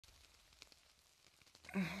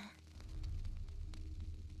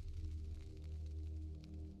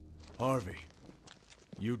Harvey,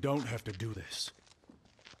 you don't have to do this.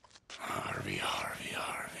 Harvey.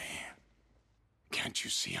 Can't you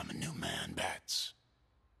see I'm a new man, Bats?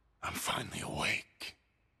 I'm finally awake.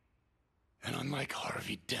 And unlike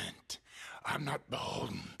Harvey Dent, I'm not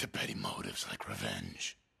beholden to petty motives like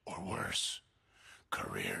revenge, or worse,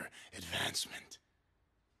 career advancement.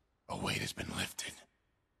 A weight has been lifted.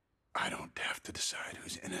 I don't have to decide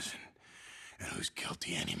who's innocent and who's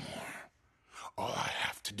guilty anymore. All I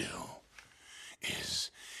have to do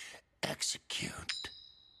is execute.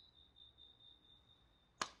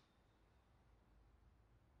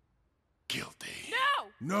 Guilty.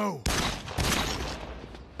 No!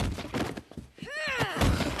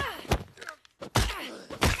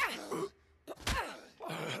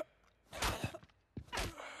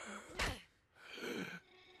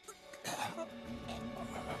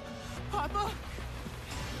 Papa?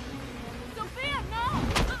 Sofia, no!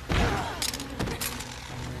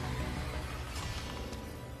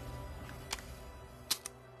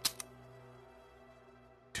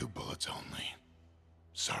 2 bullets only.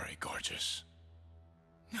 Sorry, gorgeous.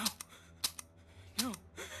 No. No.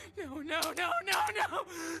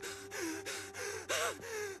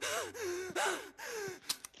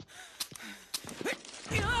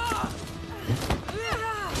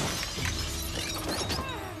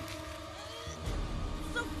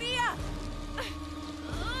 Sofia! I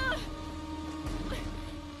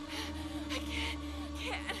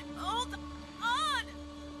can't hold on!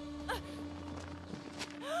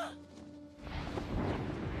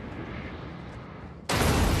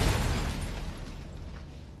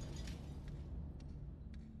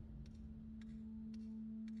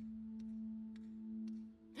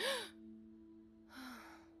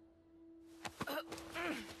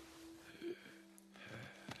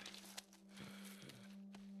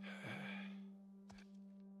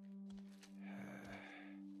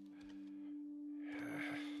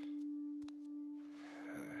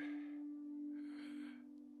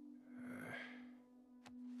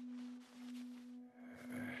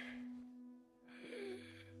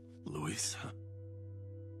 Louisa.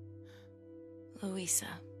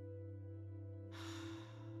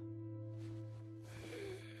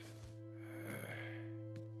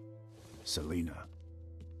 Selena.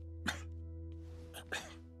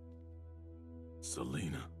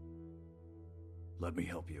 Selena. Let me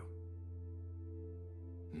help you.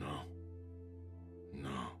 No.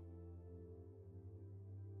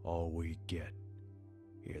 All we get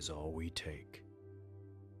is all we take.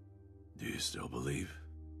 Do you still believe?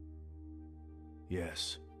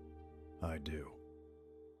 Yes, I do.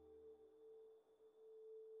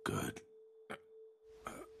 Good.